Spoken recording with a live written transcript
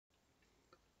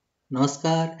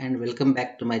Namaskar and welcome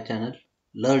back to my channel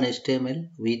Learn HTML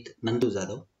with Nandu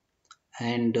Jadhav.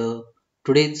 And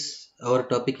today's our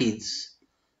topic is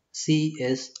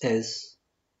CSS.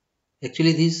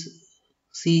 Actually, this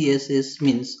CSS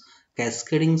means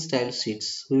cascading style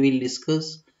sheets. We will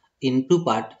discuss in two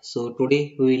parts. So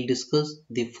today we will discuss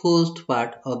the first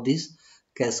part of this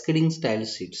cascading style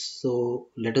sheets. So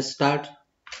let us start.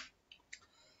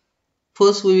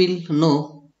 First, we will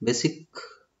know basic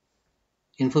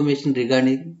information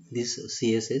regarding this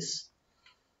CSS.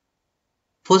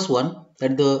 First one,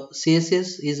 that the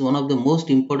CSS is one of the most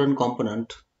important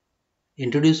component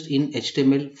introduced in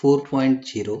HTML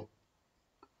 4.0.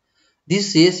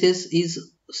 This CSS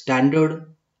is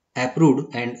standard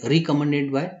approved and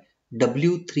recommended by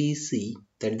W3C,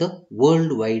 that is the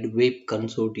World Wide Web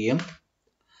Consortium.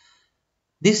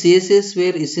 This CSS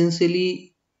were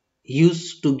essentially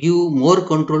used to give more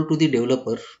control to the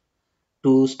developer,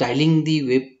 to styling the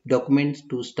web documents,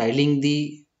 to styling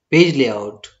the page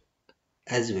layout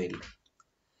as well.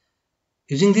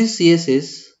 Using this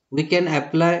CSS, we can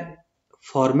apply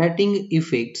formatting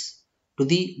effects to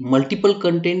the multiple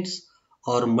contents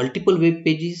or multiple web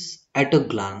pages at a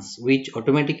glance, which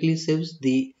automatically saves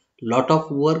the lot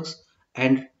of works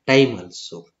and time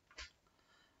also.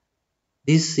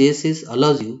 This CSS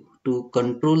allows you to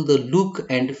control the look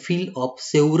and feel of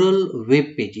several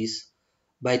web pages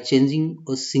by changing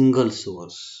a single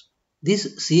source. This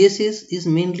CSS is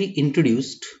mainly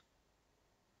introduced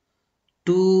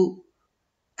to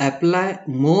apply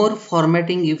more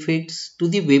formatting effects to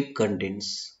the web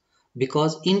contents,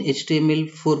 because in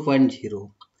HTML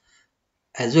 4.0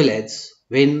 as well as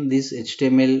when this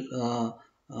HTML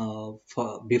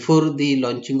before the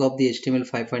launching of the HTML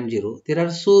 5.0, there are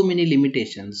so many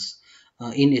limitations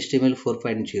in HTML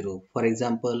 4.0. For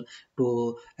example,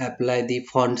 to apply the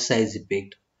font size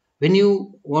effect, when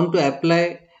you want to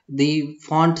apply the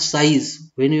font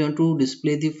size, when you want to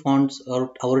display the fonts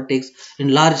or our text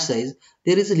in large size,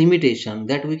 there is a limitation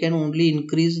that we can only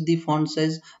increase the font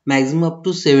size maximum up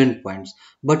to 7 points.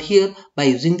 But here, by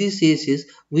using the CSS,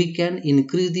 we can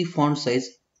increase the font size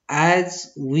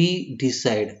as we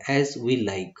decide, as we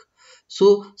like.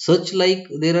 So such like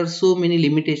there are so many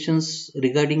limitations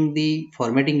regarding the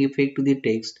formatting effect to the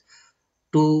text.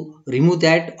 To remove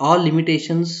that all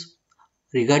limitations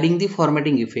regarding the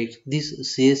formatting effect,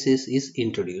 this CSS is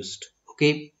introduced.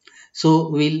 Okay, so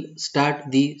we'll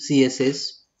start the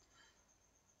CSS.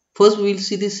 First we will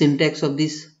see the syntax of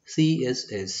this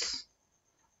CSS.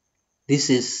 This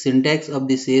is syntax of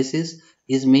the CSS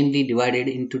is mainly divided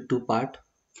into two parts.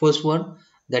 First one,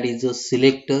 that is the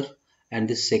selector, and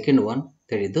the second one,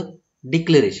 that is the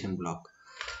declaration block.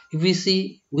 If we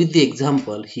see with the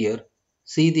example here,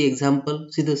 see the example,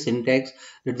 see the syntax,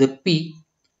 that the P,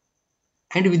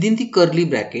 and within the curly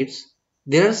brackets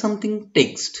there are something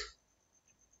text.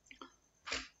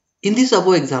 In this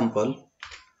above example,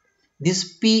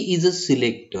 this P is a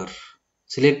selector.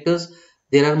 Selectors,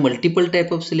 there are multiple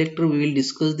type of selector. We will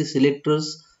discuss the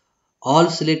selectors, all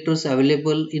selectors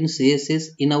available in CSS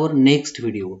in our next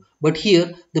video. But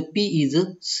here the P is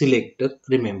a selector,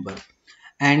 remember.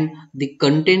 And the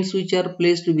contents which are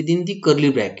placed within the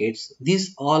curly brackets,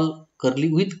 these all curly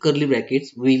with curly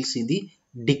brackets, we will see the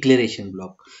declaration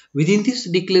block. Within this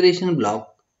declaration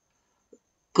block,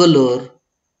 color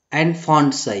and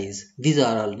font size, these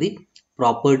are all the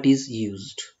properties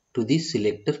used to the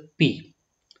selector P.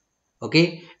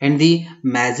 Okay, and the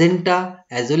magenta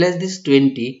as well as this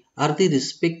 20 are the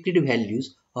respective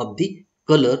values of the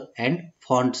color and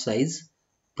font size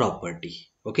property.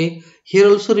 Okay, here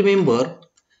also remember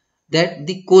that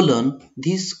the colon,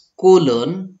 this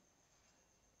colon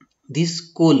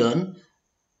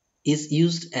is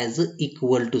used as a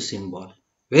equal to symbol,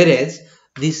 whereas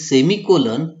this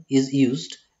semicolon is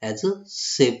used as a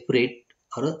separate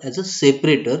or as a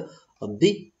separator of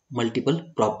the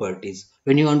multiple properties.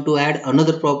 When you want to add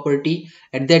another property,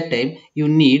 at that time you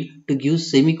need to give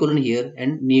semicolon here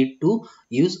and need to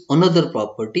use another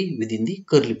property within the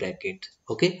curly bracket.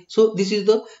 Okay, so this is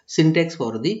the syntax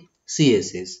for the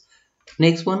CSS.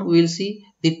 Next one, we will see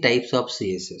the types of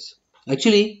CSS.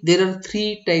 Actually, there are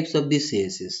three types of the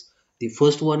CSS. The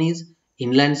first one is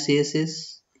inline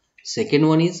CSS, second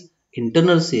one is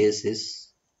internal CSS,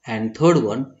 and third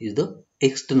one is the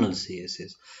external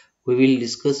CSS. We will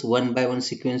discuss one by one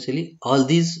sequentially all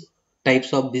these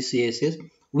types of the CSS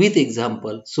with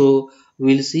example. So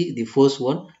we will see the first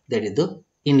one, that is the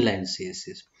inline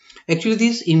CSS. Actually,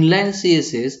 this inline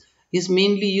CSS is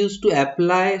mainly used to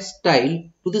apply style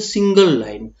to the single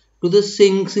line, to the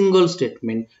single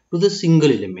statement, to the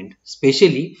single element.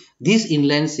 Especially this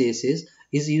inline CSS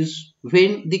is used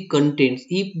when the contents,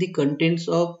 if the contents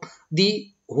of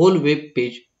the whole web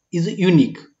page is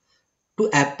unique. To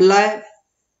apply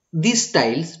these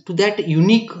styles to that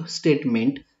unique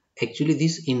statement, actually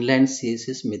this inline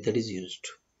CSS method is used.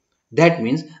 That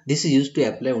means this is used to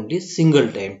apply only a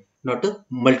single time, not a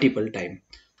multiple time.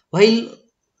 While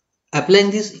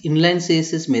applying this inline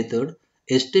CSS method,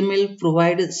 HTML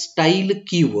provides style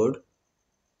keyword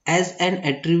as an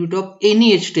attribute of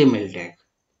any HTML tag.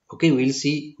 Okay, we'll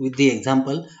see with the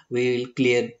example, we will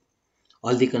clear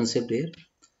all the concept here.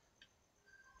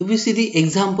 If we see the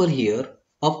example here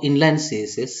of inline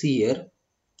CSS, see here,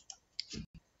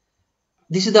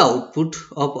 this is the output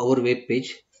of our web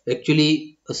page.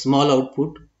 Actually, a small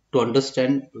output to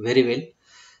understand very well.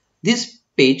 This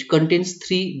page contains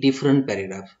three different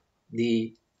paragraphs.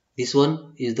 This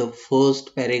one is the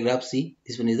first paragraph. See,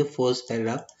 this one is the first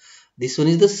paragraph. This one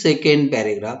is the second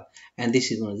paragraph, and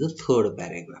this is one is the third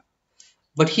paragraph.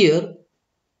 But here,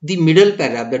 the middle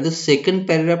paragraph, that the second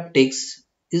paragraph text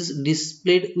is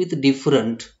displayed with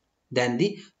different than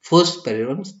the first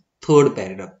paragraph, third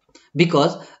paragraph,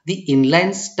 because the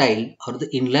inline style or the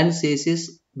inline CSS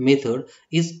method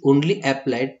is only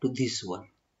applied to this one.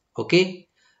 Okay,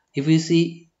 if we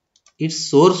see its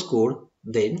source code,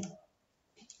 then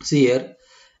see here,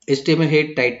 HTML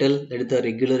head title, that is the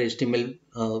regular HTML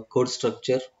code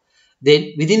structure.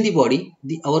 Then within the body,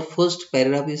 our first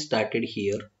paragraph is started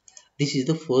here. This is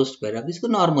the first paragraph. This is the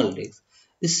normal text.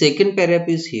 The second paragraph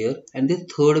is here, and the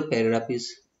third paragraph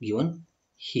is given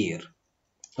here.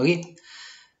 Okay.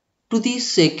 To the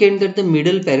second, that the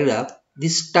middle paragraph, the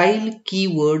style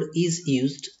keyword is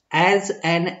used as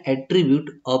an attribute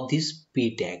of this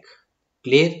p tag.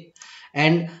 Clear?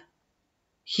 And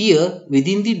here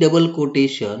within the double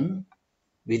quotation,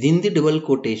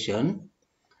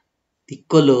 the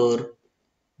color,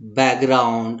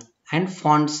 background and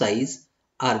font size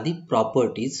are the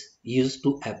properties used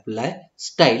to apply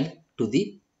style to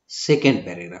the second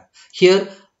paragraph. Here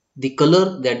the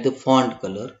color, that the font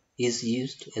color is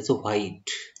used as a white.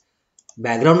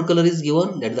 Background color is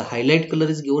given, that the highlight color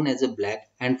is given as a black,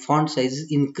 and font size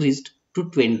is increased to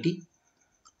 20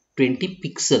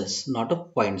 pixels, not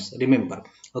of points, remember.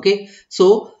 Okay,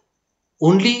 so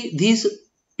only these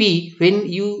p, when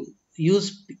you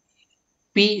use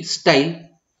p style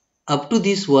up to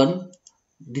this one,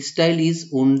 this style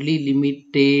is only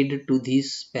limited to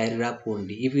this paragraph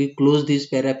only. If we close this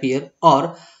paragraph here,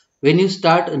 or when you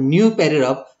start a new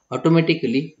paragraph,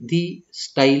 automatically the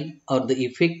style or the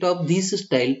effect of this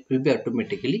style will be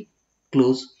automatically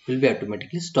close, will be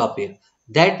automatically stop here.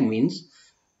 That means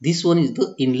this one is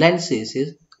the inline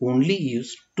CSS only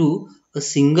used to a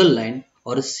single line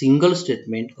or a single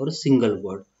statement or a single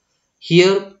word.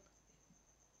 Here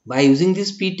by using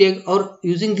this p tag or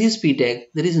using this p tag,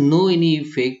 there is no any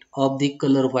effect of the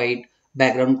color white,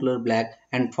 background color black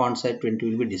and font size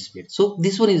 20 will be displayed. So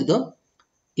this one is the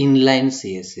inline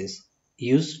CSS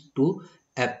used to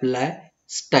apply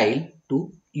style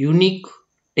to unique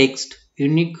text,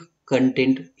 unique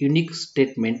content, unique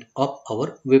statement of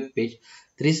our web page.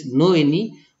 There is no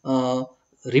any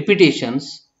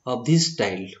repetitions of this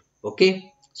style.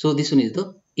 Okay, so this one is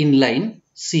the inline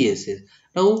CSS.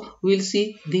 Now we will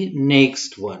see the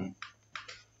next one.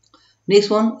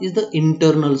 Next one is the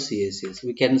internal CSS.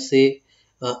 We can say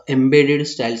embedded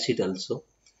style sheet also.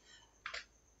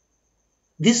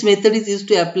 This method is used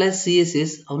to apply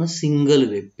CSS on a single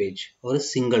web page or a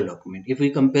single document. If we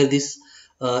compare this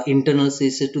internal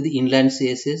CSS to the inline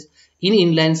CSS, in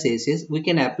inline CSS we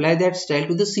can apply that style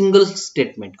to the single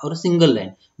statement or a single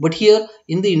line. But here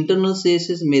in the internal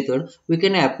CSS method, we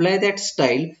can apply that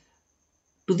style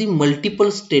to the multiple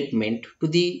statement, to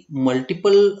the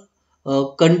multiple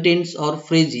contents or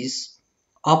phrases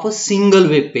of a single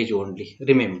web page only.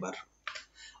 Remember,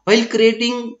 while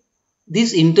creating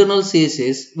this internal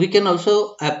CSS, we can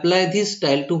also apply this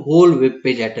style to whole web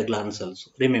page at a glance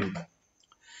also. Remember,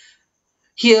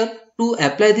 here to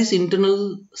apply this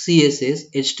internal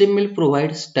CSS, HTML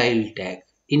provides style tag.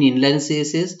 In inline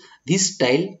CSS, this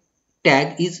style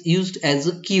tag is used as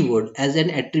a keyword, as an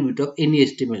attribute of any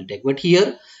HTML tag. But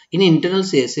here in internal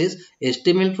CSS,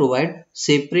 HTML provide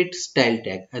separate style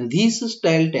tag, and this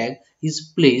style tag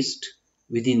is placed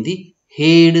within the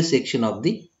head section of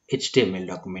the HTML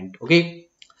document. Okay,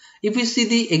 if we see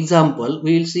the example,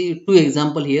 we will see two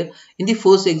example here. In the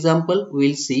first example, we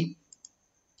will see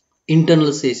internal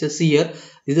CSS. See here,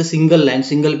 this is a single line,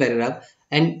 single paragraph,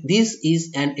 and this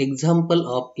is an example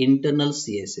of internal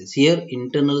CSS. Here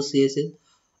internal CSS,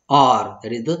 or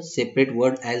that is the separate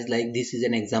word, as like this is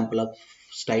an example of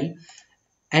style,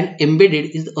 and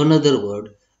embedded is another word.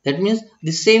 That means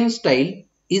the same style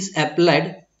is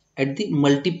applied at the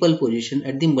multiple position,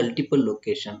 at the multiple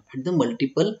location, at the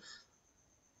multiple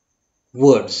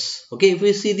words. Okay, if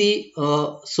we see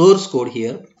the source code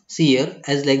here, see here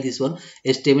as like this one,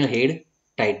 HTML head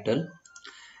title,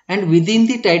 and within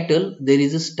the title there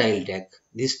is a style tag.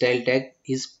 This style tag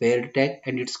is paired tag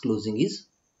and its closing is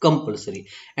compulsory,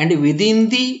 and within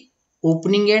the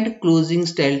opening and closing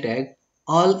style tag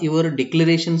all your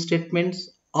declaration statements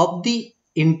of the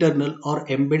internal or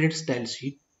embedded style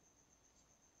sheet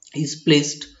is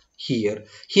placed here.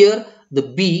 Here the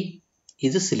B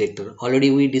is a selector.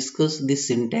 Already we discussed the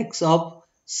syntax of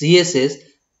CSS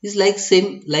is like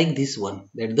same like this one,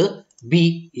 that the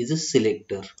B is a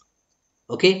selector.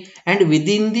 Okay, and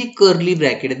within the curly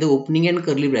bracket, the opening and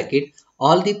curly bracket,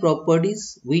 all the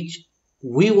properties which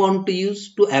we want to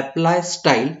use to apply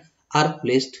style are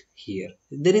placed here.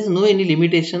 There is no any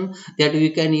limitation that we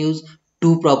can use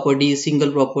two properties,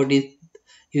 single properties.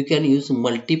 You can use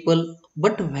multiple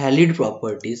but valid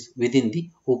properties within the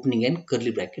opening and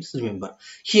curly brackets. Remember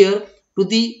here, to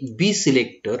the B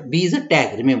selector, B is a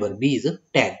tag, remember B is a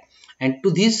tag, and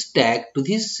to this tag, to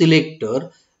this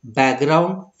selector,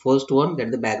 background, first one,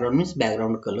 that the background means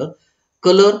background color,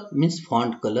 color means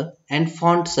font color, and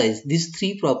font size, these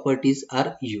three properties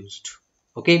are used.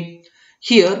 Okay,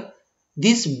 here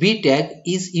this B tag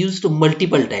is used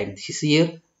multiple times.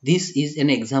 Here this is an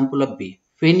example of B.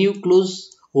 When you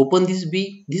open this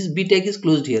B tag is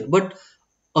closed here, but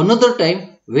another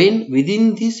time when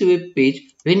within this web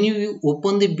page, when you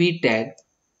open the B tag,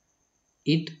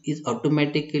 it is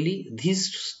automatically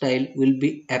this style will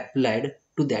be applied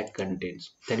to that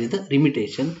contents. That is the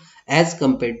limitation as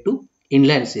compared to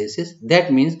inline CSS.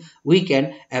 That means we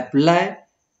can apply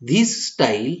this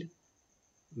style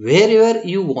wherever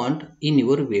you want in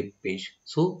your web page.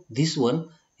 So this one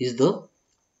is the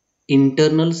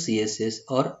internal CSS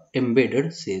or embedded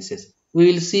CSS.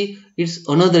 We will see its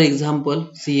another example.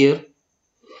 See here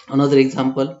another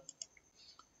example.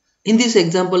 In this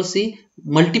example, see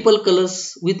multiple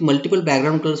colors with multiple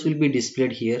background colors will be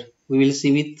displayed here. We will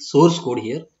see with source code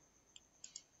here.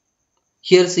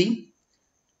 Here see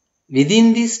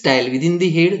within the style, within the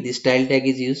head, the style tag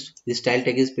is used. The style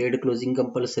tag is paired closing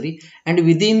compulsory, and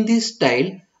within this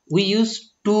style we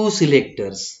use two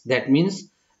selectors. That means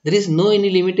there is no any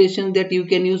limitation that you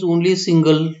can use only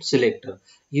single selector.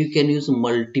 You can use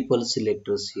multiple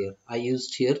selectors here. I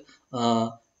used here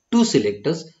two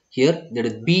selectors. Here that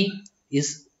is B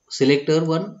is selector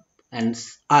 1 and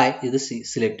I is the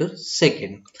selector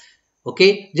 2nd.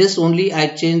 Okay, just only I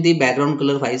change the background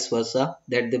color vice versa,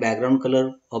 that the background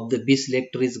color of the B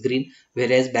selector is green,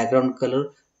 whereas background color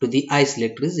to the I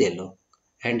selector is yellow.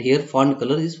 And here font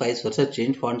color is vice versa,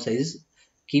 change, font size is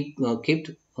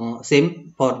kept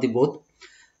same for the both.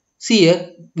 See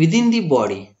here within the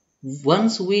body,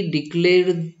 once we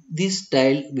declare this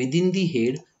style within the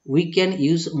head, we can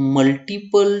use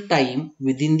multiple time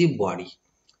within the body.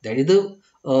 That is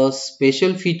the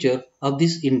special feature of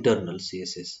this internal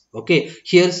CSS. Okay,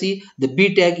 here see the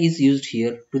B tag is used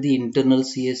here to the internal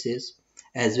CSS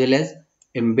as well as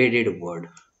embedded word.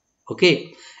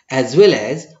 Okay, as well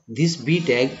as this B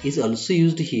tag is also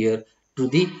used here to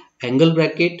the angle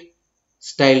bracket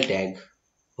style tag.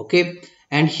 Okay,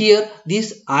 and here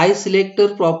these I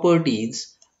selector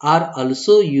properties are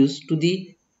also used to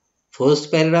the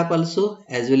first paragraph also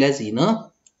as well as in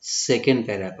a second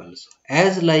paragraph also.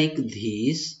 As like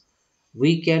this,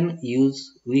 we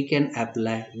can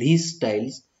apply these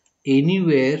styles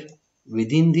anywhere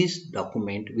within this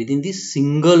document, within this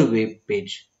single web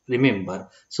page. Remember,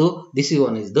 so this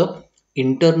one is the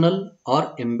internal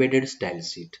or embedded style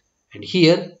sheet. And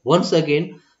here once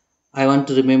again I want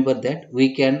to remember that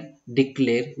we can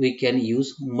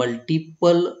use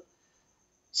multiple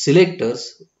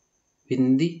selectors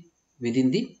within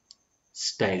the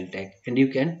style tag, and you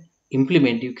can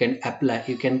implement, you can apply,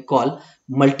 you can call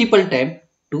multiple time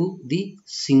to the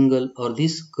single or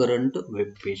this current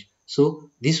web page.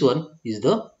 So this one is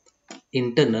the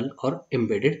internal or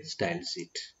embedded style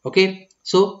sheet. Okay,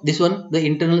 so this one the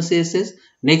internal CSS.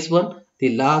 Next one,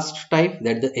 the last type,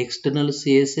 that the external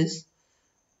CSS.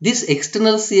 This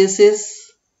external CSS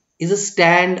is a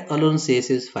standalone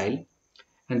CSS file,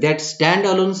 and that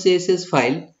standalone CSS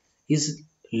file is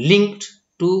linked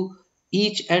to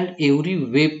each and every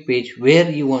web page where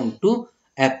you want to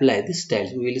apply the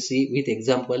styles. We will see with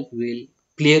example, we will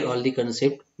clear all the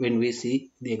concept when we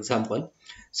see the example.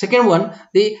 Second one,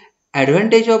 the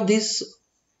advantage of this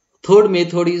third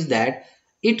method is that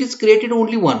it is created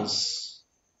only once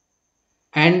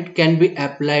and can be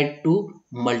applied to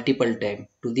multiple time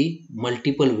to the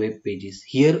multiple web pages.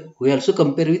 Here we also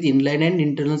compare with inline and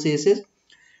internal CSS.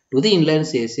 To the inline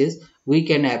CSS, we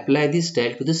can apply this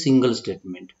style to the single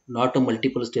statement, not a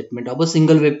multiple statement of a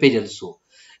single web page also.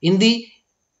 In the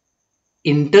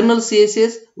internal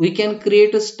CSS, we can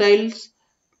create a styles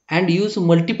and use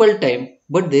multiple time,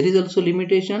 but there is also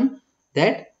limitation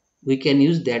that we can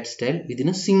use that style within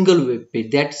a single web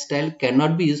page. That style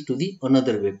cannot be used to the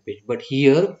another web page. But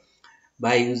here,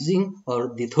 by using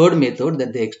or the third method,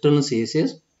 that the external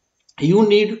CSS, you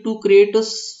need to create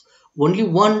only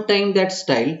one time that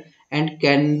style and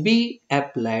can be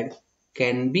applied,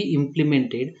 can be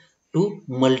implemented to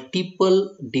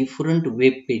multiple different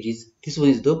web pages. This one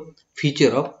is the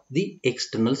feature of the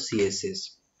external CSS.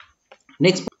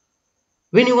 Next,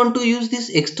 when you want to use this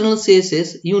external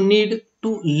CSS, you need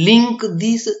to link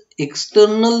this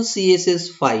external CSS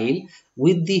file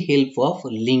with the help of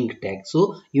link tag.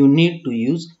 So you need to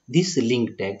use this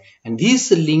link tag, and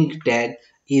this link tag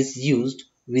is used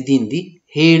within the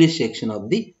head section of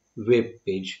the web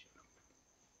page.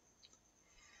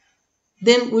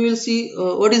 Then we will see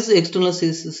what is the external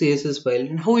CSS file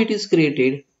and how it is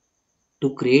created.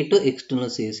 To create an external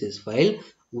CSS file,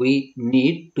 we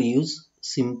need to use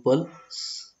simple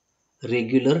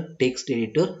regular text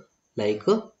editor like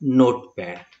a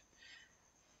notepad.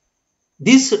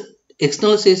 This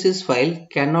external CSS file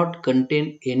cannot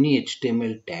contain any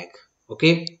HTML tag.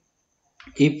 Okay,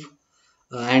 if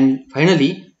and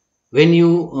finally, when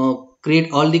you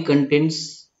create all the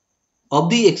contents of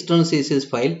the external CSS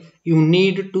file, you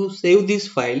need to save this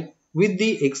file with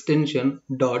the extension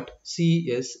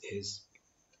 .css.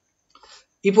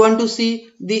 If you want to see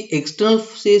the external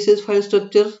CSS file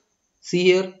structure, see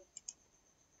here,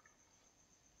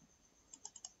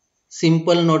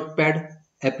 simple notepad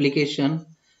application,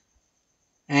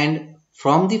 and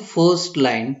from the first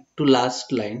line to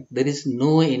last line there is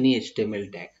no any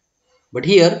HTML tag. But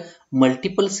here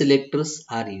multiple selectors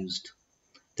are used.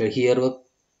 So here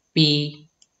P,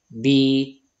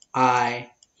 B,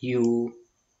 I, U,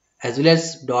 as well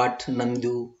as dot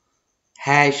Nandu,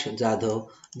 #Jadhav.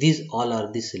 These all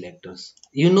are the selectors.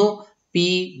 You know,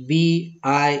 P, B,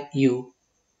 I, U.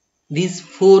 These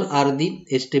four are the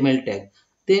HTML tag.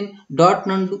 Then dot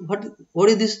Nandu. What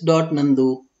is this dot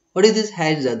Nandu? What is this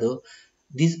 #Jadhav?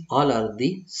 These all are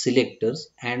the selectors,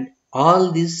 and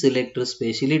all these selectors,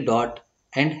 especially dot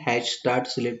and #start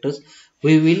selectors,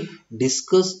 we will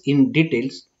discuss in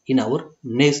details in our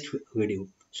next video.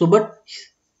 So, but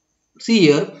see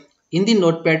here, in the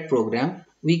notepad program,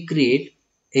 we create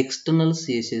external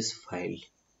CSS file.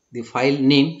 The file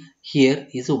name here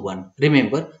is one.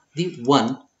 Remember the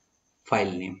one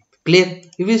file name. Clear?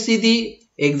 If you see the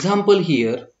example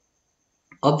here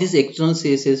of this external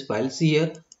CSS file, see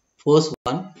here,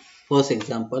 first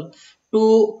example,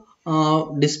 to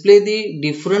display the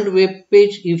different web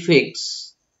page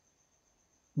effects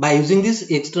by using this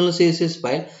external CSS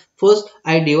file. First,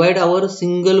 I divide our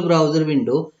single browser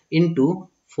window into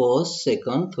first,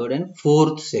 second, third and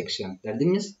fourth section. That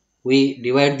means we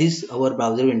divide this our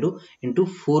browser window into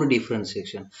 4 different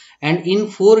sections, and in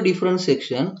 4 different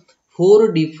sections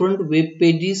 4 different web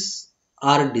pages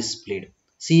are displayed.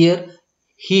 See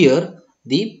here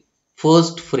the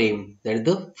first frame, that is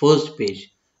the first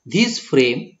page. These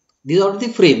are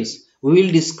the frames. We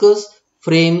will discuss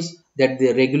frames, that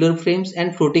the regular frames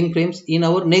and floating frames, in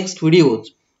our next videos.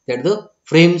 That the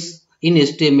frames in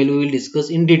HTML we will discuss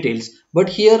in details. But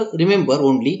here remember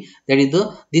only that is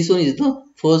this one is the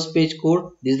first page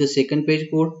code, this is the second page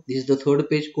code, this is the third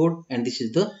page code, and this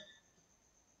is the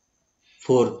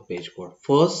fourth page code.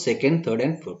 First, second, third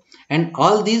and fourth, and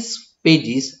all these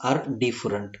pages are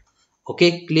different.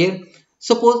 Okay, clear?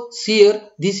 Suppose here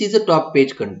this is the top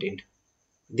page content.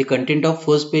 The content of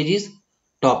first page is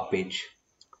top page,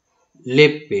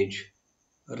 left page,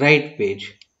 right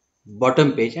page,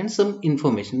 bottom page, and some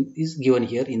information is given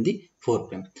here in the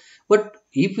foreground. But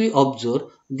if we observe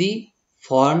the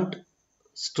font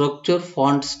structure,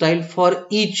 font style for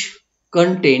each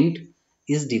content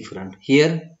is different.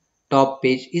 Here top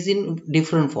page is in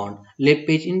different font, left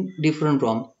page in different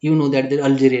font. You know that the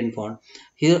Algerian font.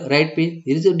 Here right page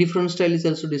there is a different style is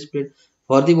also displayed.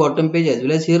 For the bottom page as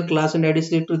well as here class and ID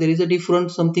selector, there is a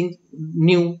different something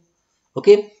new.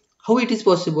 Okay, how it is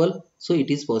possible? So it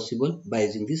is possible by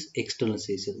using this external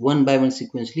CSS. One by one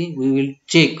sequentially we will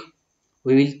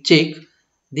check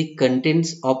the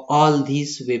contents of all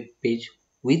these web page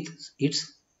with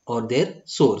its or their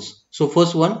source. So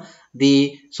first one,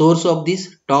 the source of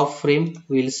this top frame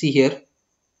we will see here.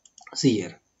 See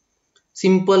here,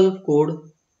 simple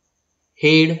code,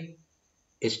 head,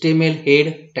 HTML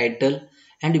head, title,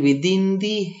 and within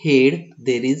the head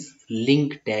there is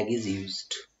link tag is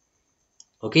used.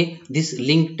 Okay, this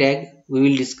link tag we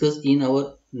will discuss in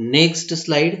our next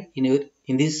slide, in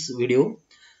in this video.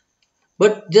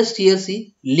 But just here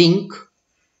see link.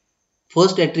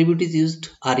 First attribute is used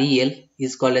rel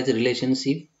is called as a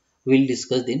relationship. We will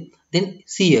discuss then. Then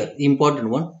see here important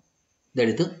one, that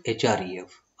is the href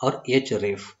or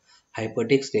href,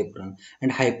 hypertext reference,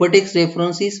 and hypertext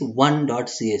reference is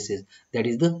one.css, that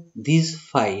is the this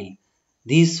file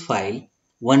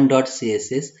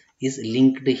 1.css is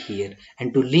linked here,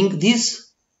 and to link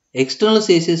this external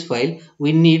css file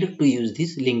we need to use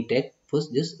this link tag.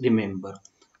 First just remember,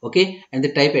 okay, and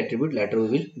the type attribute later we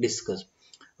will discuss.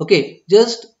 Okay,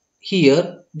 just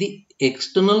here the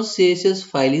external css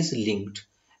file is linked,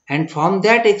 and from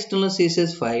that external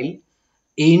css file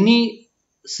any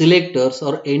selectors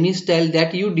or any style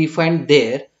that you defined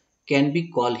there can be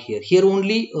called here. Here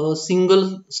only a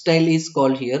single style is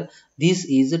called here. This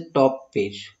is a top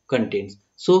page contains.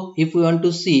 So if we want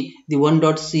to see the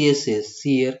one.css,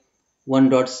 see here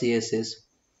one.css,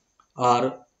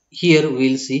 or here we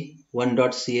will see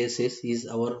one.css is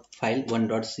our file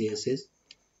one.css.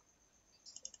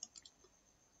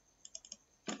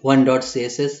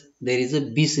 One.css, there is a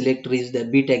b selector is the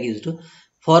b tag used.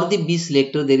 For the b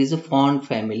selector there is a font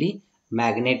family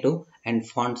magneto and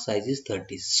font size is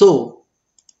 30. So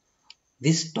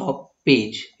this top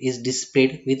page is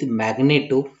displayed with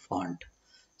magneto font.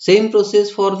 Same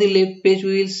process for the left page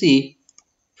we will see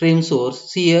frame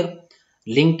source. See here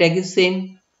link tag is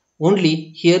same,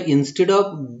 only here instead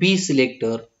of b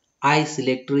selector I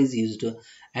selector is used,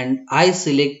 and I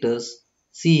selectors,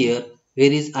 see here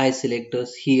where is I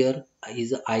selectors, here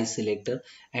is I selector,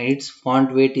 and its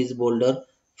font weight is bolder,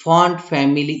 font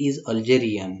family is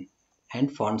Algerian,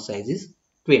 and font size is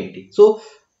 20. So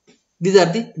these are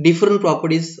the different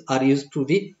properties are used to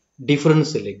the different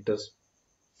selectors.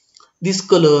 This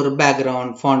color,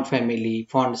 background, font family,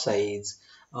 font size,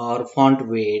 or font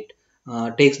weight,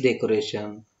 text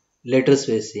decoration, letter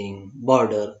spacing,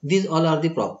 border, these all are the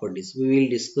properties. We will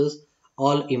discuss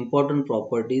all important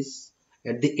properties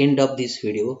at the end of this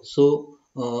video. So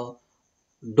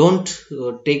don't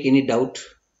take any doubt,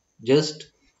 just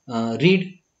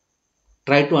read,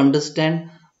 try to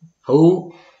understand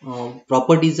how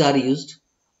properties are used.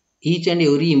 Each and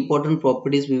every important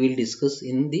properties we will discuss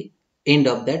in the end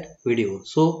of that video.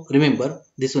 So remember,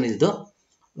 this one is the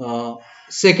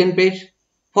second page.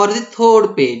 For the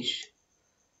third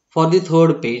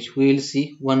page, we will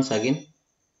see once again.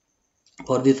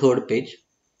 For the third page,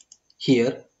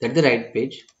 here that the right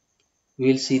page, we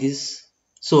will see this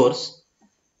source.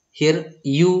 Here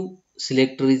U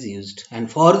selector is used,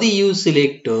 and for the U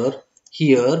selector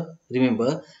here,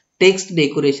 remember text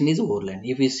decoration is overline.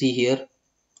 If you see here,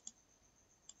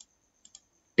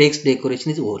 text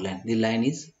decoration is overline, the line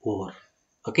is over.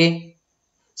 Okay,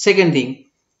 second thing,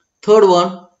 third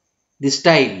one, the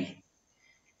style.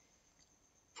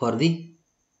 For the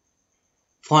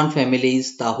font family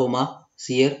is Tahoma.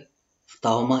 See here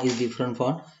Tahoma is different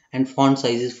font, and font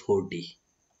size is 40.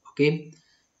 Okay,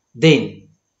 then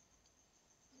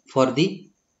for the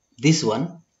this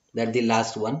one, that the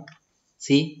last one,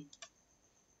 see,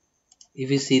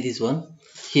 if you see this one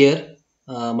here,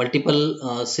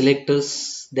 multiple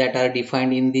selectors that are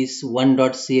defined in this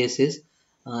one.css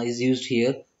is used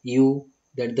here. U,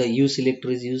 that the U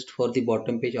selector is used for the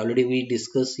bottom page, already we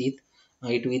discussed it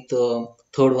with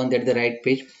third one, that the right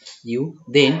page U.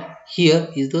 Then here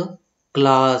is the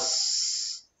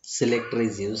class selector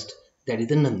is used, that is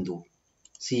the Nandu.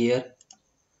 See here,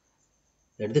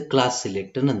 that the class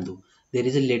selector Nandu. There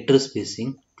is a letter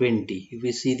spacing 20. If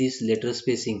we see this letter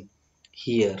spacing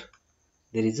here,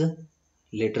 there is a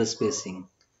letter spacing,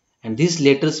 and this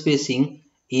letter spacing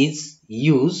is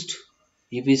used,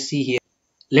 if we see here,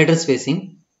 letter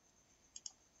spacing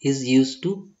is used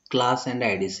to class and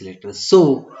id selectors.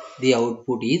 So the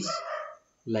output is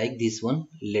like this one,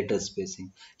 letter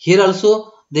spacing. Here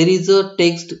also there is a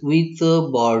text with a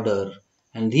border,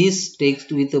 and this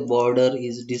text with a border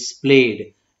is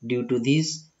displayed due to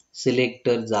this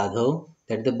selector Jadhav,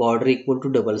 that the border equal to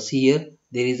double. See here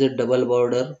there is a double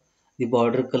border, the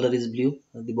border color is blue,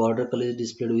 the border color is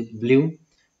displayed with blue.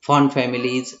 Font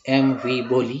family is MV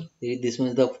Boli, this one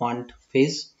is the font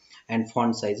face, and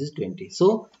font size is 20.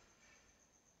 So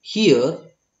here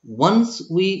once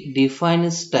we define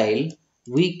a style,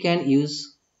 we can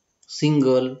use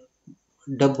single,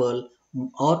 double,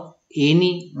 or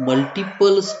any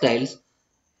multiple styles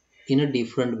in a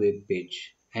different web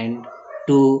page, and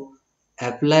to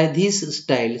apply these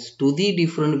styles to the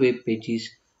different web pages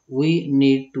we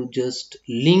need to just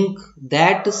link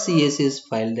that CSS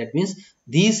file, that means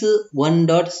this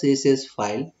one.css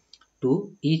file,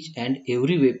 to each and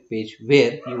every web page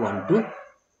where you want to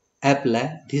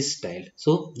apply this style.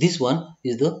 So this one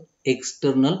is the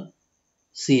external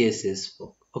CSS.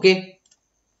 Okay,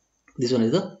 this one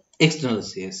is the external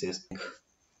CSS.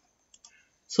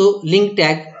 So link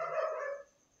tag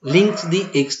links the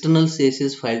external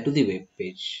CSS file to the web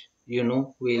page. You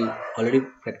know, we'll already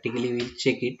practically we'll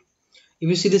check it. If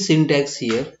you see the syntax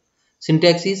here,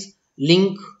 syntax is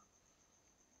link.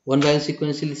 One by one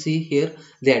sequentially see here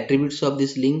the attributes of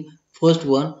this link. First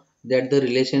one, that the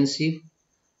relationship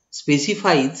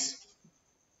specifies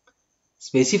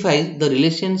the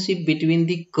relationship between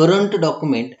the current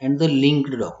document and the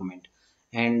linked document,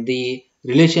 and the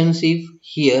relationship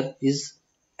here is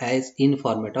as in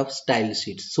format of style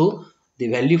sheet. So the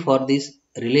value for this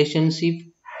relationship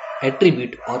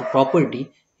attribute or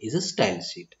property is a style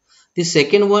sheet. The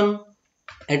second one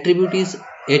attribute is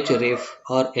href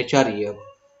or href,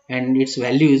 and its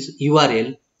value is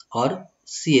url or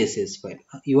css file,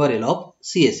 url of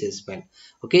css file.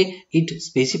 Okay, it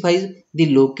specifies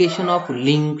the location of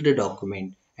linked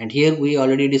document, and here we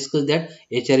already discussed that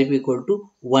href equal to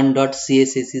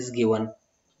 1.css is given,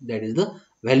 that is the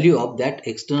value of that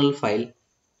external file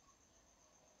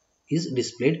is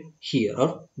displayed here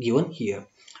or given here.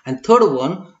 And third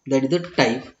one, that is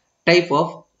the type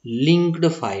of linked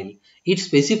file. It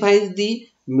specifies the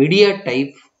media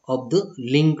type of the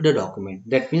linked document.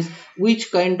 That means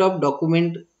which kind of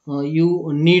document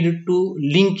you need to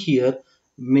link here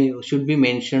should be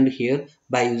mentioned here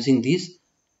by using this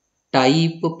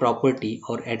type property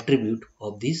or attribute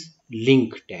of this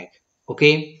link tag.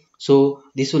 Okay, so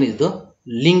this one is the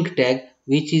link tag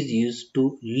which is used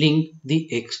to link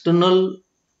the external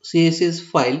css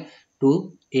file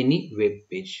to any web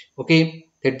page. Okay,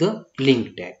 that's the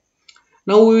link tag.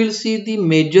 Now we will see the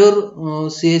major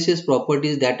css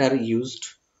properties that are used,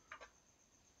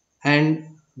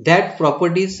 and that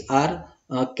properties are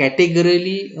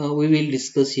categorically we will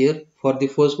discuss here. For the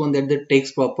first one, that the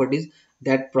text properties,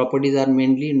 that properties are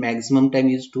mainly in maximum time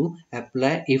used to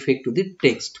apply effect to the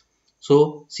text.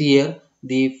 So see here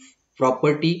the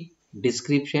property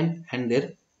description and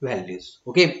their values.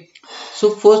 Okay, so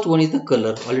first one is the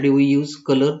color. Already we use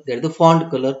color, that is the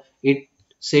font color. It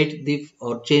set the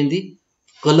or change the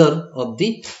color of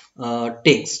the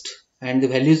text, and the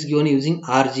values given using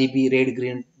RGB, red,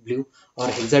 green, blue, or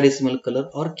hexadecimal color,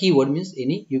 or keyword means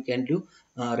any you can do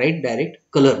write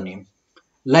direct color name.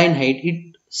 Line height,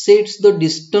 it sets the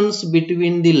distance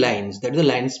between the lines, that the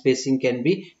line spacing can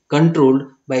be controlled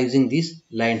by using this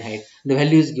line height. The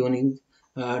value is given in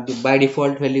by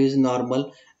default value is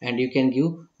normal, and you can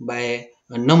give by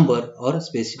a number or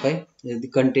specify the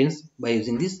contents by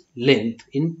using this length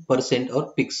in percent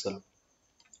or pixel.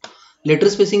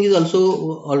 Letter spacing is also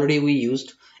already we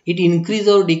used. It increase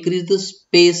or decrease the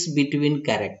space between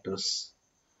characters.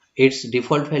 Its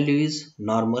default value is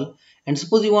normal. And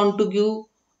suppose you want to give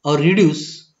or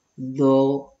reduce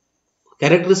the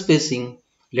character spacing,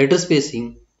 letter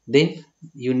spacing, then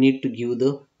you need to give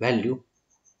the value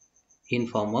in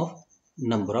form of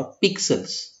number of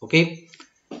pixels. Okay.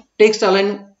 Text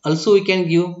align also we can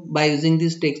give by using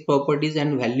these text properties,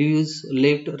 and values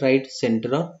left, right,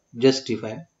 center, or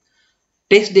justify.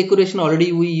 Text decoration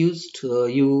already we used.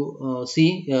 You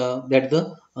see that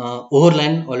the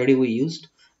overline already we used.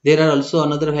 There are also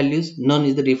another values. None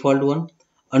is the default one.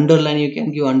 Underline you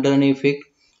can give underline effect,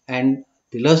 and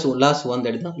the last one,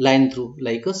 that is the line through,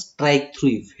 like a strike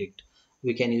through effect.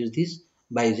 We can use this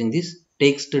by using this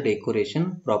text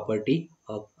decoration property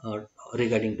of,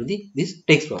 regarding to the this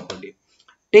text property.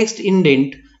 Text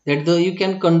indent, that the you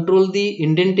can control the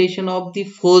indentation of the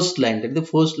first line, that the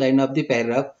first line of the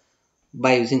paragraph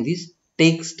by using this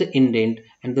text indent,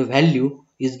 and the value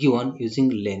is given using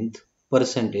length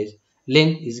percentage.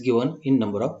 Length is given in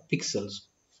number of pixels.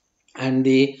 And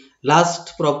the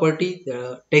last property,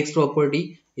 the text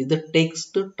property, is the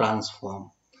text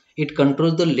transform. It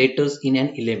controls the letters in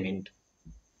an element.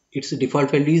 Its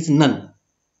default value is none.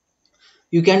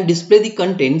 You can display the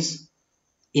contents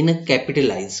in a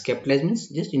capitalize means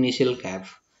just initial cap.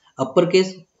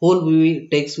 Uppercase, whole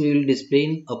text we will display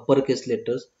in uppercase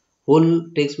letters, whole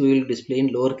text we will display in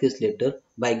lowercase letter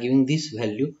by giving this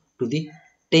value to the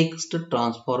text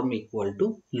transform equal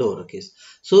to lowercase.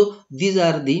 So these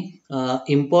are the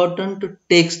important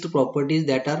text properties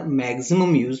that are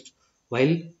maximum used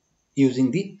while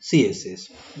using the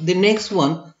CSS. The next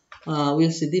one,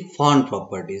 we'll see the font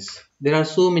properties. There are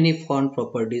so many font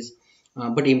properties,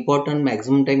 but important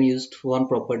maximum time used font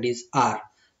properties are,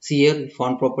 see here,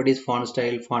 font properties, font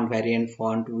style, font variant,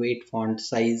 font weight, font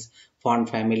size, font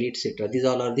family, etc. These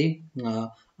all are the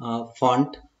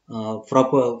font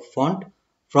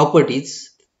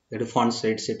properties, that is font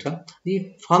style, etc.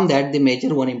 From that, the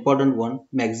major one, important one,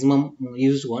 maximum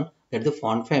used one, that is the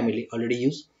font family already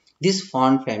used. This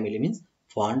font family means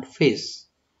font face.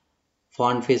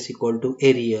 Font face equal to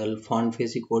Arial, font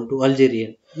face equal to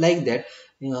Algerian, like that.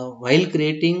 While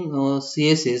creating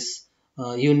CSS,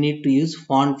 you need to use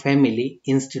font family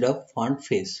instead of font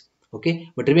face. Okay,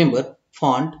 but remember,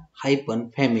 font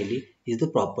hyphen family is the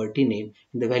property name.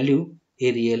 The value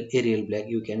Arial black,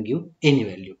 you can give any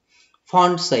value.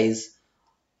 Font size,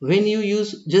 when you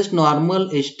use just normal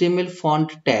HTML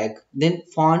font tag, then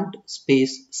font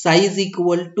space size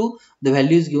equal to the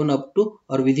value is given up to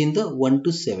or within the 1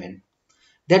 to 7.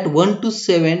 That 1 to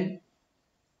 7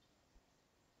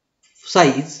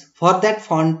 size for that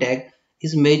font tag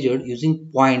is measured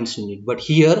using points unit, but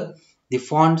here the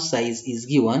font size is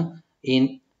given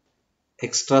in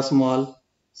extra small,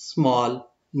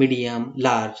 small, medium,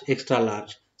 large, extra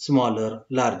large, smaller,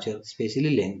 larger,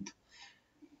 especially length.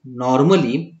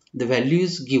 Normally the value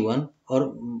is given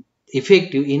or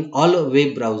effective in all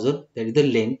web browser, that is the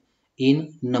length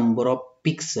in number of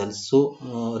pixels.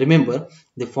 So remember,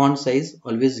 the font size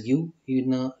always give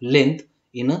in a length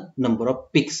in a number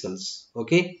of pixels.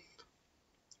 Okay,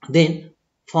 then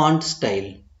font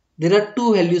style, there are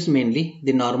two values mainly.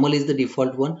 The normal is the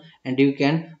default one, and you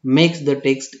can make the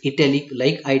text italic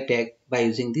like I tag by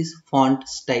using this font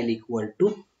style equal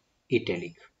to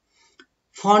italic.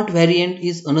 Font variant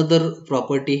is another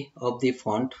property of the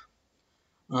font.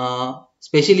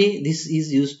 Especially this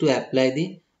is used to apply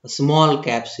the small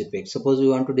caps effect. Suppose you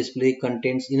want to display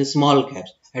contents in a small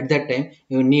caps. At that time,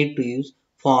 you need to use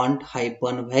font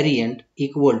hyphen variant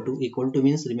equal to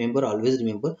means, remember, always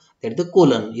remember that the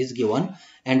colon is given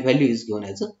and value is given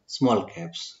as a small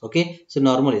caps. Okay, so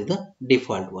normal is the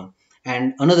default one,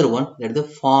 and another one, that the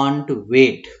font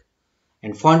weight.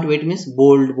 And font weight means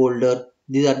bold, bolder,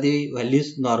 these are the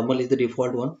values. Normal is the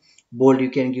default one. Bold, you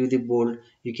can give the bold,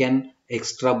 you can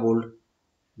extra bold,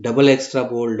 double extra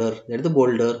bolder, that is the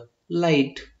bolder,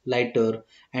 light, lighter,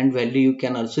 and value you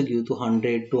can also give to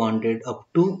 100, 200, up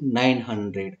to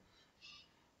 900.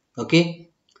 Okay,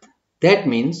 that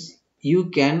means you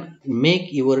can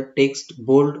make your text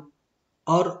bold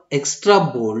or extra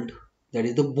bold, that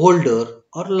is the bolder,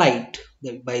 or light,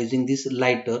 that by using this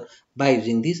lighter, by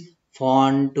using this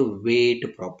font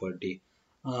weight property.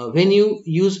 When you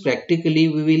use practically,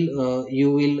 we will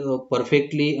you will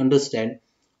perfectly understand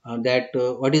that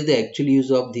what is the actual use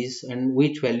of this and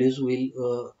which values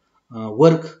will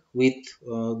work with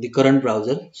the current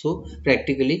browser. So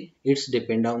practically it's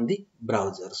depend on the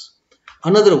browsers.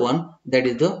 Another one, that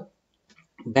is the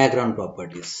background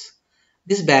properties.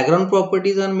 These background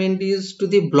properties are mainly used to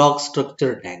the block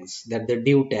structure tags, that the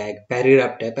div tag,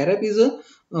 paragraph tag. Paragraph is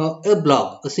a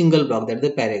block, a single block, that is the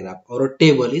paragraph, or a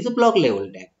table is a block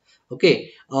level tag.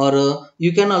 Okay, or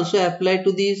you can also apply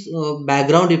to this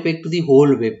background effect to the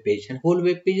whole web page, and whole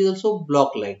web page is also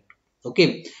block like.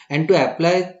 Okay, and to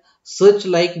apply such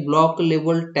like block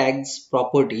level tags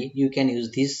property, you can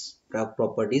use these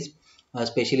properties.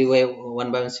 Especially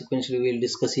one by one sequentially we will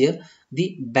discuss here.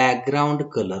 The background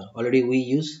color, already we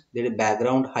use the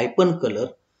background hyphen color.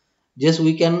 Just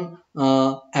we can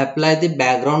apply the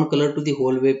background color to the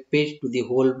whole web page, to the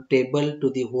whole table, to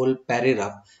the whole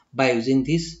paragraph by using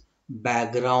this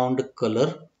background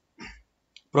color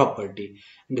property,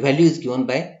 and the value is given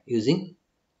by using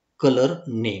color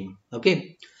name.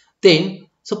 Okay, then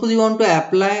suppose you want to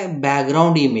apply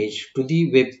background image to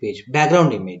the web page,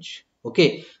 background image.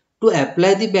 Okay, to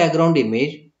apply the background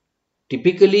image,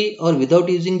 typically or without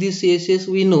using the CSS,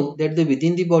 we know that the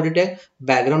within the body tag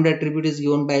background attribute is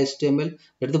given by HTML,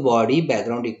 that the body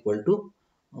background equal to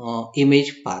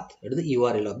image path, that is the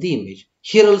URL of the image.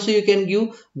 Here also you can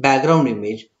give background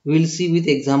image. We will see with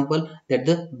example that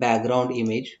the background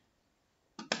image.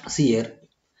 See here,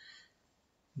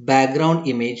 background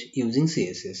image using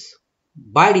CSS.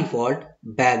 By default,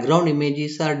 background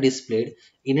images are displayed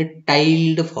in a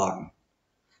tiled form,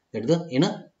 that the in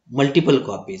a multiple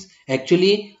copies.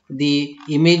 Actually the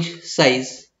image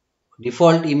size,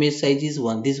 default image size is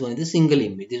one. This one is the single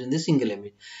image, this one is the single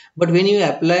image. But when you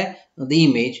apply the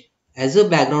image as a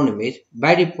background image,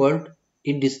 by default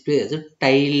it displays as a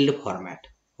tiled format.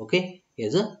 Okay,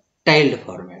 as a tiled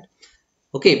format.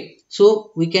 Okay,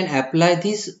 so we can apply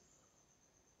this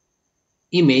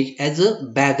image as a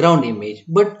background image,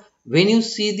 but when you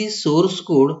see the source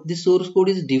code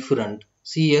is different.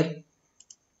 See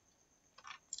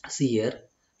here,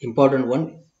 important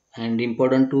one, and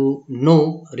important to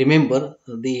know, remember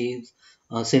the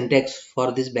syntax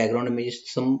for this background image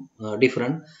is some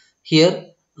different.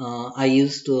 Here I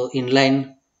used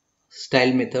inline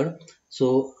style method.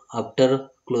 So after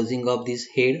closing of this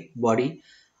head body,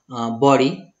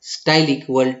 body style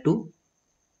equal to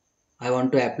I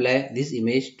want to apply this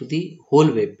image to the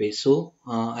whole web page. So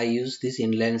I use this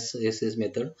inline CSS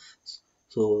method.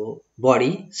 So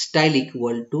body style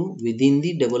equal to within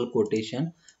the double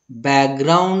quotation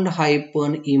background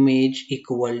hyphen image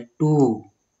equal to,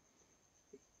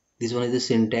 this one is the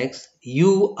syntax,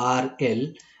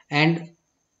 URL and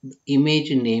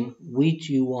image name which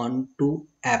you want to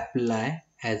apply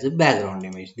as a background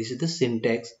image. This is the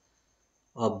syntax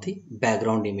of the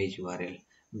background image URL.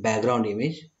 Background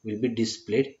image will be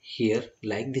displayed here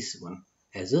like this one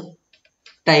as a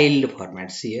tiled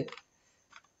format. See here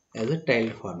as a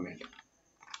tiled format.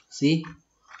 See,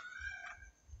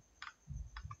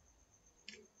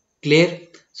 clear?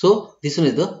 So this one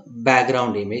is the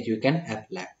background image you can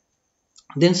apply.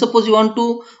 Then suppose you want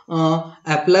to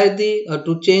apply the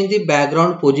to change the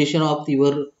background position of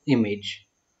your image,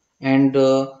 and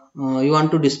you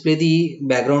want to display the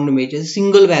background image as a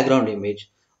single background image.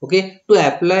 Okay, to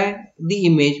apply the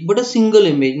image but a single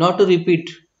image, not a repeat,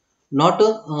 not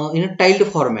a in a tiled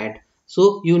format.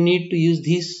 So you need to use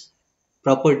this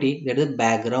property, that is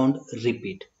background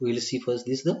repeat. We will see first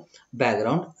this, the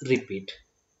background repeat.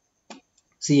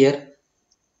 See here,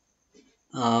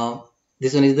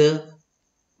 this one is the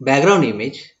background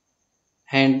image,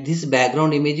 and this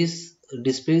background image is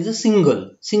displayed as a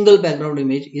single background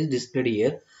image is displayed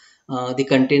here. The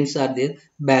contents are there.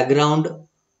 Background,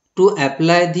 to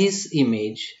apply this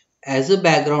image as a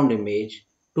background image,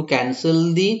 to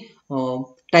cancel the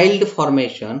tiled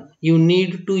formation, you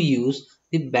need to use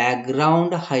the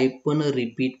background hyphen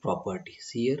repeat property.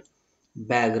 See here,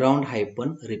 background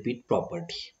hyphen repeat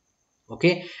property.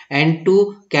 Okay, and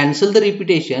to cancel the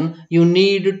repetition, you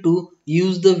need to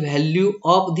use the value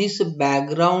of this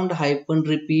background hyphen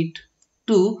repeat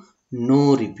to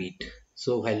no repeat.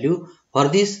 So value for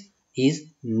this is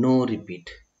no repeat.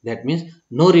 That means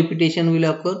no repetition will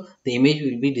occur. The image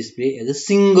will be displayed as a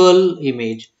single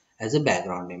image as a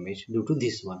background image due to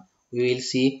this one. We will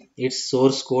see its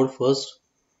source code first.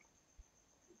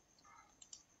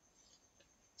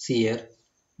 See here,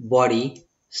 body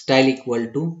style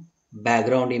equal to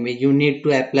background image. You need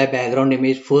to apply background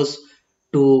image first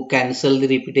to cancel the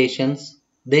repetitions,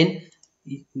 then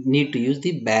you need to use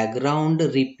the background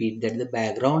repeat, that the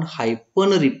background hyphen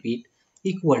repeat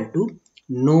equal to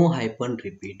no hyphen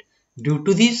repeat. Due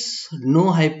to this no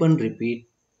hyphen repeat,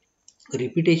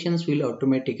 repetitions will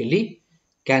automatically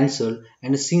cancel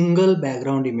and a single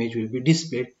background image will be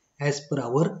displayed as per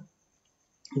our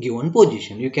given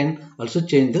position. You can also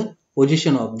change the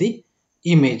position of the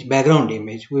image, background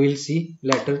image. We will see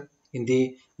later in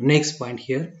the next point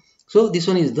here. So this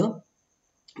one is the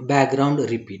background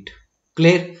repeat.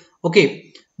 Clear?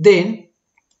 Okay, then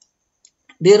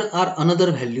there are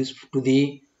another values to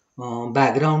the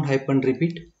background hyphen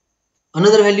repeat.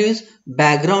 Another value is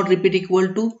background repeat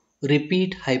equal to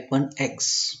repeat hyphen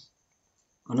x.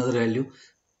 Another value.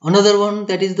 Another one,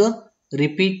 that is the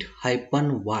repeat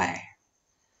hyphen y.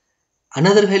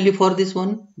 Another value for this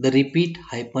one, the repeat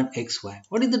hyphen xy.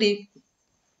 What is the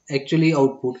actually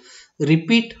output?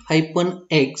 Repeat hyphen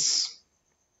x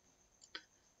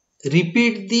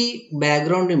repeat the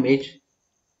background image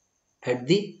at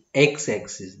the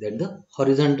x-axis, that the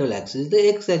horizontal axis, the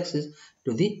x-axis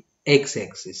to the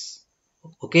x-axis.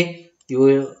 Okay, you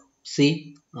will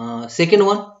see second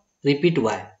one, repeat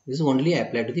y. This is only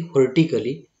applied to the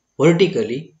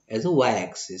vertically as a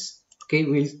y-axis. Okay,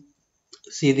 we'll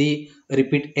see the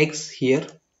repeat x here.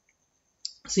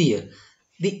 See here,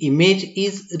 the image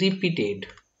is repeated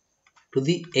to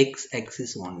the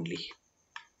x-axis only.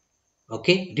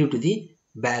 Okay, due to the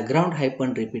background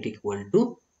hyphen repeat equal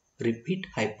to repeat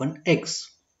hyphen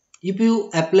x. If you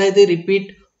apply the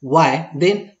repeat y,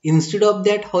 then instead of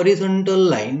that horizontal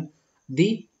line,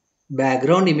 the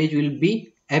background image will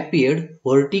be appeared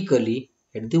vertically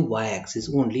at the y-axis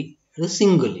only, at a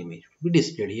single image will be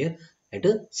displayed here at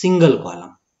a single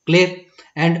column. Clear?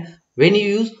 And when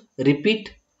you use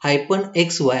repeat hyphen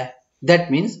xy,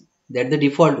 that means that the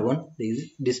default one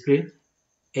is displayed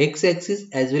x-axis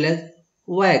as well as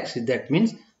y-axis, that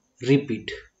means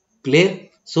repeat. Clear?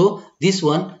 So this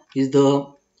one is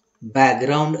the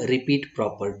background repeat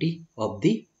property of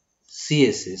the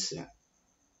CSS.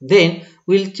 Then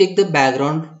we'll check the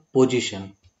background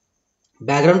position.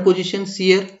 Background position, see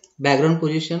here, background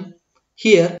position.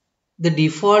 Here the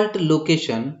default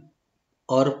location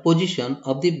or position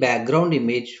of the background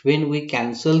image when we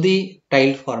cancel the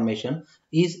tile formation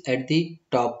is at the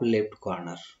top left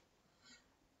corner.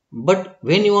 But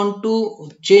when you want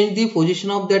to change the position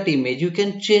of that image, you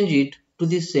can change it to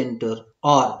the center,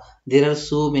 or there are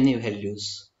so many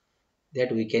values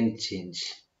that we can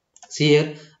change. See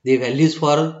here, the values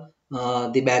for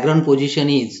the background position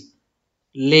is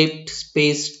left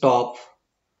space top,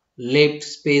 left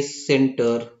space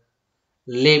center,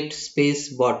 left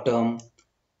space bottom,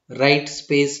 right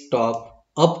space top,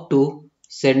 up to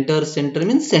center. Center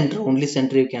means center, only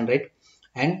center you can write,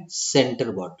 and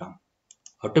center bottom.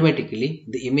 Automatically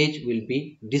the image will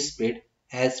be displayed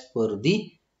as per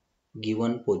the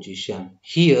given position.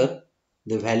 Here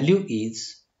the value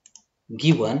is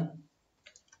given.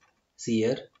 See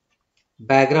here,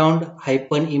 background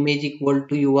hyphen image equal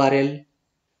to URL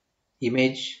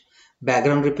image,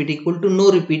 background repeat equal to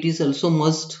no repeat is also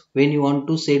must when you want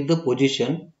to set the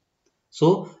position.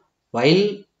 So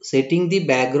while setting the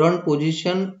background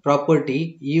position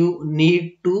property, you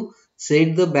need to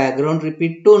set the background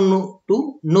repeat to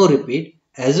no repeat,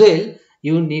 as well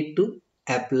you need to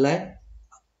apply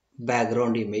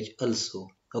background image also.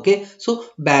 Okay, so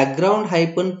background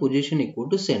hyphen position equal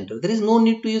to center. There is no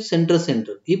need to use center.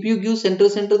 If you give center,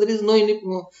 there is no any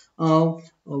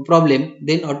problem.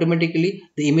 Then automatically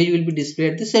the image will be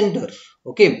displayed at the center.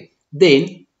 Okay,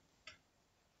 then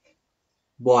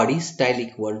body style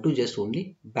equal to just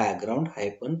only background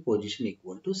hyphen position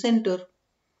equal to center,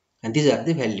 and these are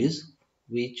the values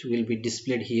which will be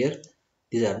displayed here.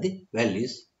 These are the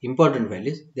values, important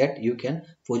values, that you can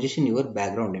position your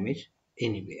background image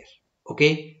anywhere.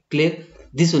 Okay, clear?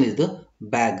 This one is the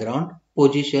background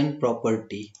position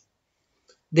property.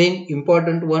 Then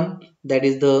important one, that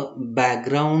is the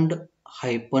background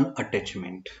hyphen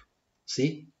attachment.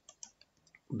 See,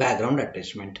 background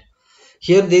attachment.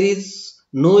 Here there is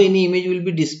no any image will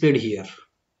be displayed here,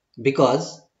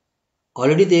 because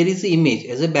already there is image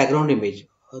as a background image,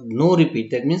 no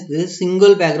repeat. That means there is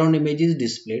single background image is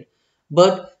displayed.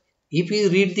 But if you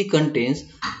read the contents,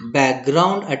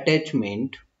 background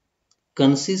attachment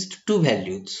consists two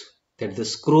values, that is the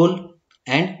scroll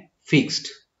and fixed.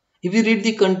 If you read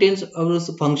the contents of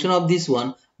the function of this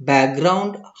one,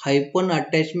 background hyphen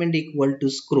attachment equal to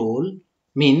scroll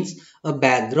means a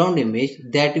background image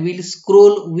that will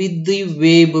scroll with the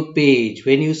web page.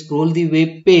 When you scroll the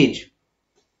web page,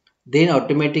 then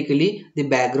automatically the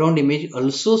background image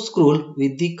also scroll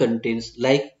with the contents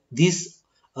like this.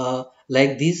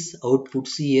 Like this output.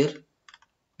 See here,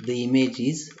 the image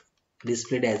is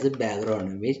displayed as a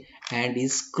background image and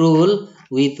is scroll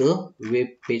with a web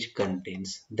page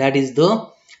contents. That is the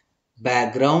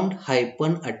background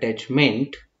hyphen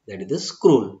attachment, that is the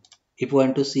scroll. If you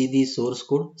want to see the source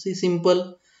code, see,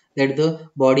 simple, that the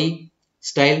body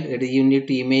style, that is you need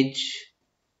to image,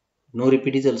 no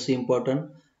repeat is also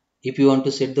important. If you want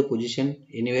to set the position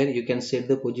anywhere, you can set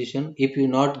the position. If you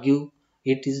not give,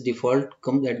 it is default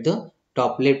comes at the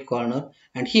top left corner.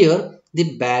 And here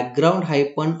the background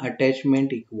hyphen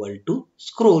attachment equal to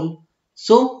scroll,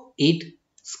 so it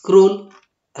scroll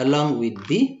along with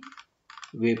the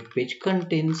web page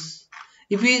contents.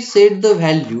 If we set the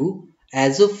value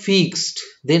as a fixed,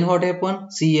 then what happen?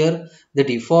 See here, the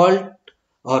default,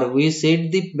 or we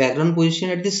set the background position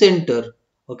at the center.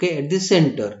 Okay, at the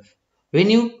center. When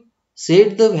you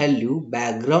set the value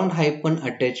background hyphen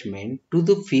attachment to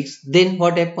the fixed, then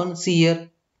what happens? See here,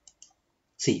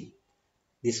 see,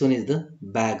 this one is the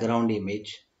background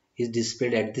image is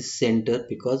displayed at the center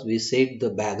because we set the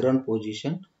background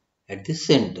position at the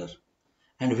center.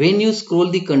 And when you scroll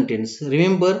the contents,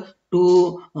 remember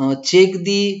to check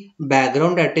the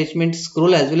background attachment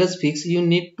scroll as well as fix, you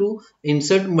need to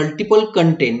insert multiple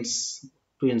contents.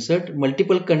 To insert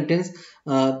multiple contents,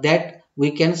 that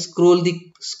we can scroll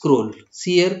the scroll.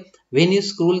 See here, when you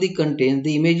scroll the content,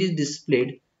 the image is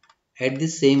displayed at the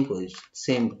same position,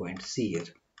 same point. See here,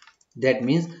 that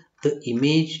means the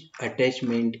image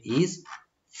attachment is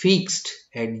fixed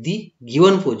at the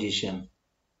given position.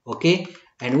 Okay,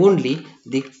 and only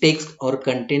the text or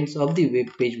contents of the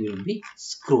web page will be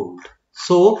scrolled.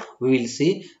 So we will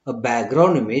see a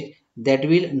background image that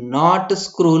will not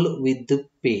scroll with the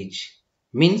page,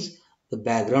 means the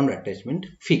background attachment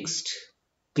fixed.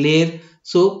 Clear?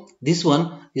 So this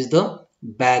one is the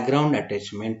background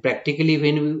attachment. Practically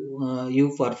when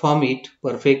you perform it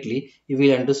perfectly, you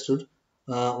will understood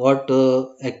what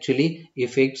actually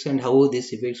effects and how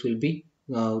these effects will be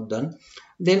done.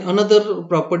 Then another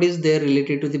property is there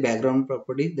related to the background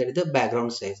property, that is the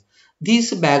background size.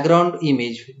 This background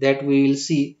image that we will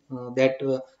see,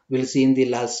 we'll see in the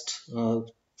last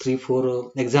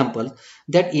 3-4 examples,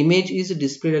 that image is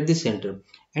displayed at the center,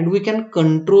 and we can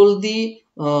control the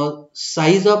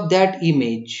size of that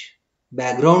image,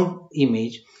 background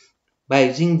image, by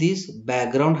using this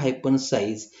background hyphen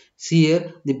size. See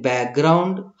here, the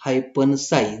background hyphen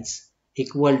size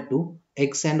equal to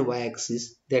x and y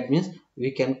axis. That means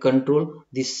we can control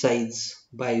the size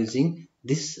by using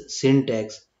this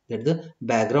syntax, that the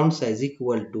background size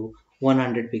equal to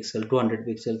 100 pixel, 200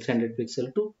 pixel, 300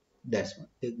 pixel to that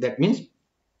one. That means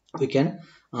we can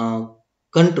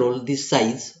control the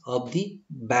size of the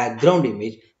background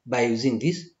image by using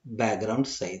this background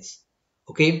size.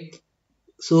 Okay,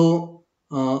 so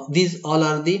these all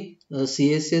are the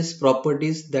CSS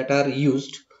properties that are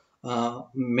used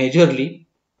majorly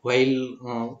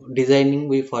while designing,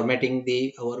 we formatting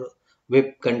the our web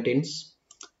contents.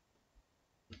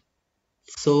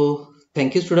 So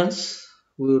thank you students.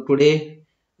 Today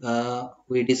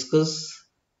we discuss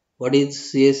what is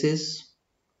CSS,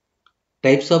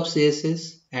 types of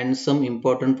CSS, and some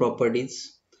important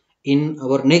properties. In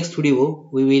our next video,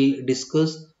 we will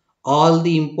discuss all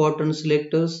the important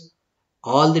selectors,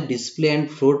 all the display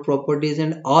and float properties,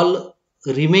 and all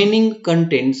remaining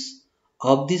contents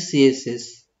of the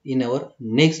CSS in our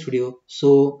next video.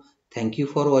 So thank you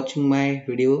for watching my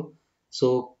video.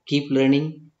 So keep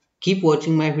learning, keep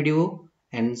watching my video,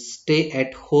 and stay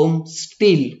at home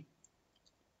still.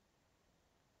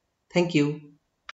 Thank you.